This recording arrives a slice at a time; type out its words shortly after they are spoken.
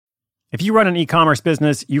If you run an e-commerce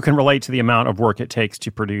business, you can relate to the amount of work it takes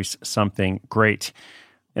to produce something great.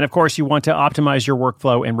 And of course, you want to optimize your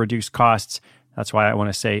workflow and reduce costs. That's why I want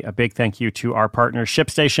to say a big thank you to our partner,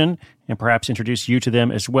 ShipStation, and perhaps introduce you to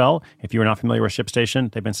them as well. If you are not familiar with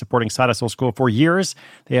ShipStation, they've been supporting Side Hustle School for years.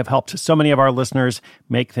 They have helped so many of our listeners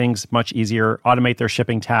make things much easier, automate their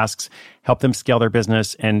shipping tasks, help them scale their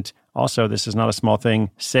business, and also, this is not a small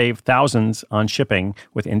thing, save thousands on shipping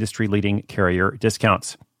with industry-leading carrier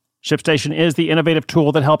discounts. ShipStation is the innovative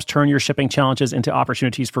tool that helps turn your shipping challenges into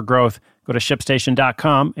opportunities for growth. Go to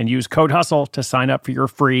ShipStation.com and use code HUSTLE to sign up for your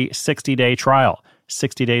free 60-day trial.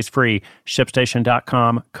 60 days free.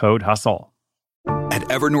 ShipStation.com, code HUSTLE. At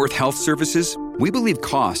Evernorth Health Services, we believe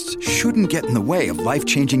costs shouldn't get in the way of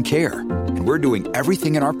life-changing care. And we're doing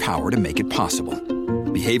everything in our power to make it possible.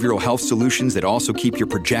 Behavioral health solutions that also keep your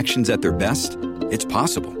projections at their best? It's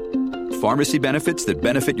possible. Pharmacy benefits that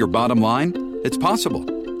benefit your bottom line? It's possible.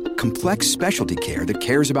 Complex specialty care that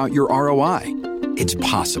cares about your ROI. It's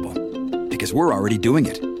possible. Because we're already doing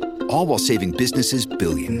it. All while saving businesses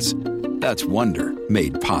billions. That's Wonder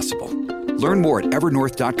made possible. Learn more at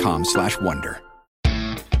evernorth.com/wonder.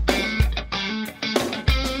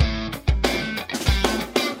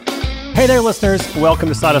 Hey there, listeners. Welcome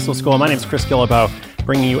to Side Hustle School. My name is Chris Guillebeau,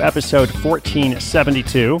 bringing you episode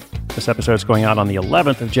 1472. This episode is going out on the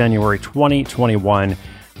 11th of January, 2021.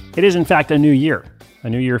 It is, in fact, a new year. A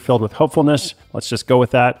new year filled with hopefulness. Let's just go with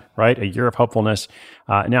that, right? A year of hopefulness.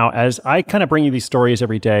 Now, as I kind of bring you these stories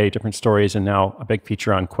every day, different stories, and now a big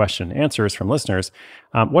feature on question and answers from listeners,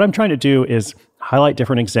 what I'm trying to do is highlight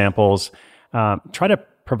different examples, try to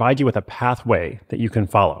provide you with a pathway that you can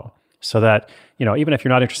follow so that, even if you're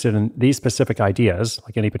not interested in these specific ideas,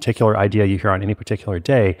 like any particular idea you hear on any particular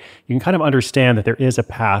day, you can kind of understand that there is a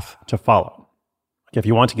path to follow. If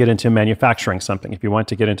you want to get into manufacturing something, if you want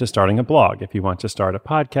to get into starting a blog, if you want to start a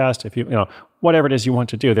podcast, if whatever it is you want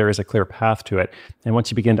to do, there is a clear path to it. And once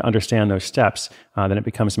you begin to understand those steps, then it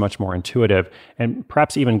becomes much more intuitive and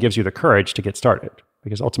perhaps even gives you the courage to get started,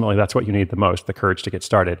 because ultimately that's what you need the most, the courage to get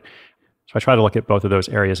started. So I try to look at both of those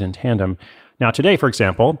areas in tandem. Now today, for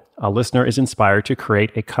example, a listener is inspired to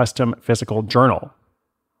create a custom physical journal.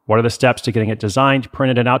 What are the steps to getting it designed,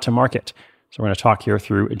 printed, and out to market? So we're going to talk here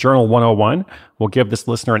through Journal 101. We'll give this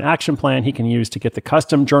listener an action plan he can use to get the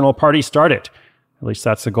custom journal party started. At least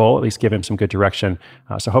that's the goal. At least give him some good direction.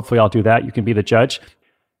 So hopefully I'll do that. You can be the judge.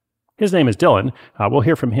 His name is Dylan. We'll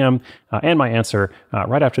hear from him and my answer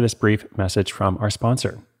right after this brief message from our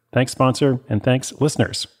sponsor. Thanks, sponsor, and thanks,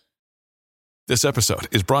 listeners. This episode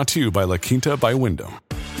is brought to you by La Quinta by Wyndham.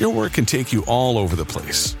 Your work can take you all over the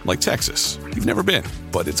place, like Texas. You've never been,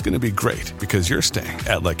 but it's going to be great because you're staying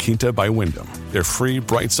at La Quinta by Wyndham. Their free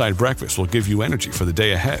Bright Side breakfast will give you energy for the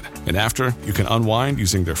day ahead. And after, you can unwind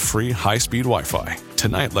using their free high-speed Wi-Fi.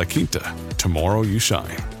 Tonight, La Quinta. Tomorrow, you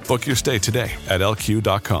shine. Book your stay today at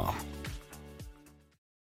lq.com.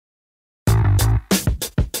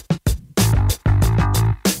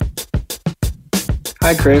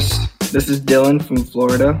 Hi, Chris. This is Dylan from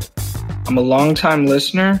Florida. I'm a longtime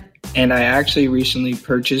listener, and I actually recently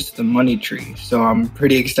purchased the Money Tree, so I'm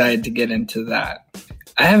pretty excited to get into that.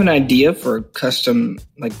 I have an idea for a custom,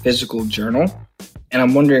 physical journal, and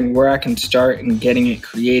I'm wondering where I can start in getting it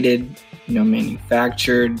created,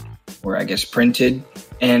 manufactured, or printed,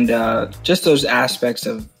 and just those aspects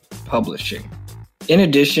of publishing. In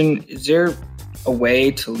addition, is there a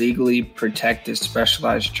way to legally protect this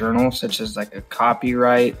specialized journal, such as a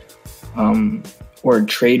copyright, or a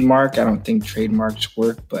trademark? I don't think trademarks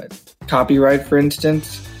work, but copyright, for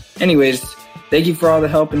instance. Anyways, thank you for all the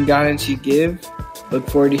help and guidance you give. Look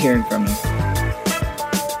forward to hearing from you.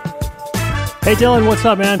 Hey, Dylan, what's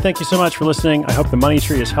up, man? Thank you so much for listening. I hope the Money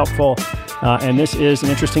Tree is helpful. And this is an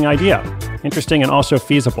interesting idea. Interesting and also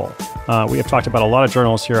feasible. We have talked about a lot of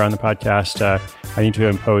journals here on the podcast. I need to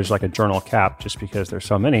impose a journal cap just because there's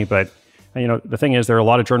so many, but the thing is, there are a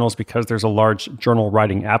lot of journals because there's a large journal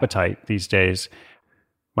writing appetite these days.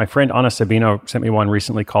 My friend Anna Sabino sent me one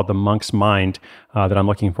recently called The Monk's Mind that I'm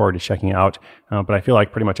looking forward to checking out. But I feel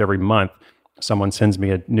like pretty much every month, someone sends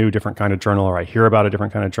me a new different kind of journal, or I hear about a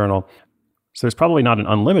different kind of journal. So there's probably not an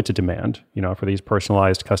unlimited demand, for these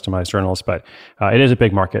personalized, customized journals, but it is a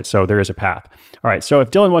big market, so there is a path. All right, so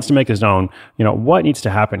if Dylan wants to make his own, what needs to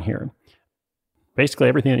happen here? Basically,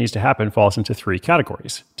 everything that needs to happen falls into three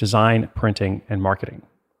categories: design, printing, and marketing.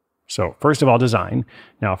 So first of all, design.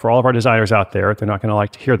 Now, for all of our designers out there, they're not going to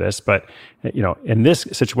like to hear this, but in this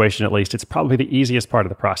situation at least, it's probably the easiest part of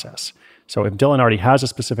the process. So if Dylan already has a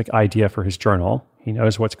specific idea for his journal, he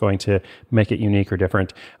knows what's going to make it unique or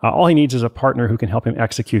different, all he needs is a partner who can help him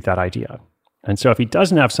execute that idea. And so if he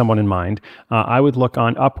doesn't have someone in mind, I would look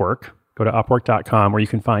on Upwork, Go to Upwork.com, where you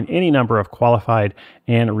can find any number of qualified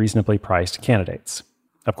and reasonably priced candidates.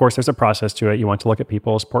 Of course, there's a process to it. You want to look at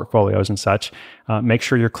people's portfolios and such. Make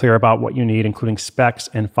sure you're clear about what you need, including specs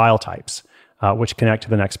and file types, which connect to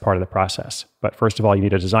the next part of the process. But first of all, you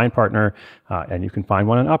need a design partner, and you can find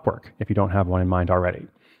one on Upwork if you don't have one in mind already.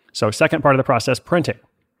 So second part of the process, printing.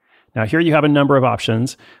 Now here you have a number of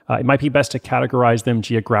options. It might be best to categorize them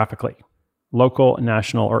geographically, local,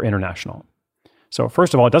 national, or international. So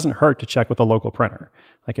first of all, it doesn't hurt to check with a local printer.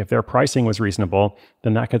 Like if their pricing was reasonable,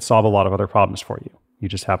 then that could solve a lot of other problems for you. You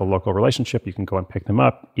just have a local relationship. You can go and pick them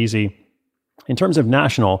up, easy. In terms of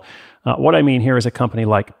national, what I mean here is a company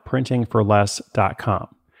like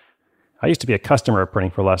printingforless.com. I used to be a customer of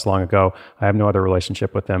Printing for Less long ago. I have no other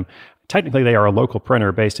relationship with them. Technically, they are a local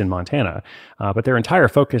printer based in Montana, but their entire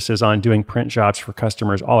focus is on doing print jobs for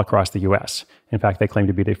customers all across the U.S. In fact, they claim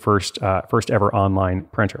to be the first ever online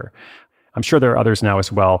printer. I'm sure there are others now as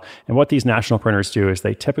well. And what these national printers do is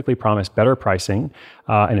they typically promise better pricing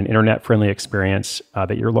and an internet-friendly experience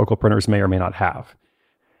that your local printers may or may not have.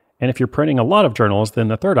 And if you're printing a lot of journals, then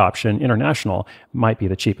the third option, international, might be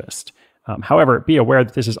the cheapest. However, be aware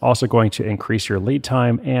that this is also going to increase your lead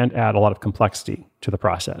time and add a lot of complexity to the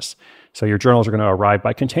process. So your journals are going to arrive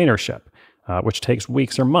by container ship, which takes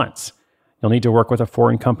weeks or months. You'll need to work with a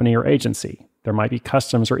foreign company or agency. There might be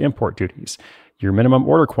customs or import duties. Your minimum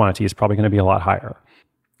order quantity is probably going to be a lot higher.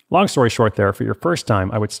 Long story short there, for your first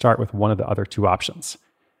time, I would start with one of the other two options.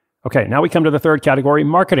 Okay, now we come to the third category,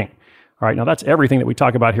 marketing. All right, now that's everything that we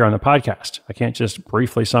talk about here on the podcast. I can't just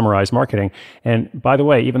briefly summarize marketing. And by the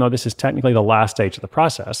way, even though this is technically the last stage of the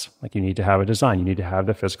process, like you need to have a design, you need to have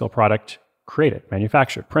the physical product created,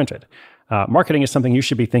 manufactured, printed. Marketing is something you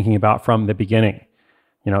should be thinking about from the beginning.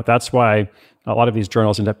 That's why a lot of these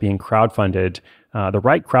journals end up being crowdfunded. The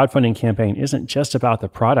right crowdfunding campaign isn't just about the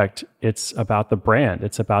product, it's about the brand,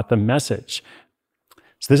 it's about the message.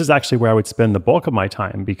 So this is actually where I would spend the bulk of my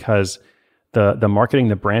time, because the marketing,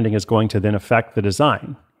 the branding is going to then affect the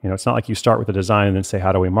design. It's not like you start with the design and then say,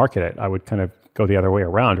 how do we market it? I would kind of go the other way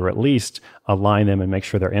around, or at least align them and make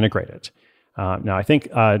sure they're integrated. Now, I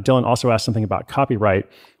think Dylan also asked something about copyright.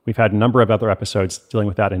 We've had a number of other episodes dealing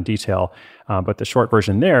with that in detail, but the short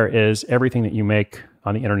version there is everything that you make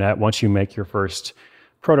on the internet, once you make your first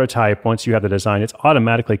prototype, once you have the design, it's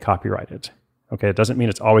automatically copyrighted. Okay, it doesn't mean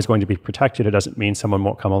it's always going to be protected. It doesn't mean someone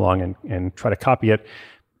won't come along and try to copy it,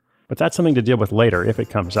 but that's something to deal with later if it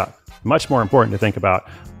comes up. Much more important to think about,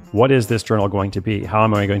 what is this journal going to be? How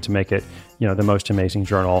am I going to make it, the most amazing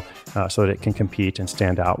journal so that it can compete and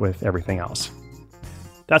stand out with everything else?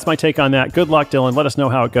 That's my take on that. Good luck, Dylan. Let us know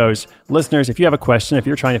how it goes. Listeners, if you have a question, if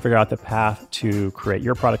you're trying to figure out the path to create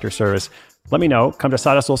your product or service, let me know. Come to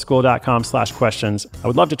sidehustleschool.com/questions. I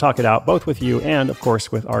would love to talk it out, both with you and, of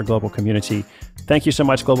course, with our global community. Thank you so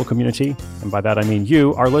much, global community. And by that, I mean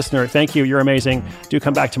you, our listener. Thank you. You're amazing. Do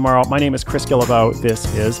come back tomorrow. My name is Chris Guillebeau. This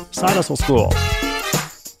is Side Hustle School.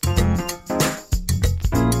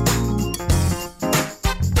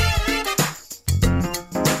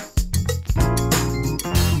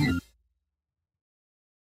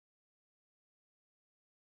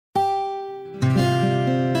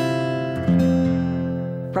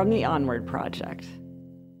 From the Onward Project.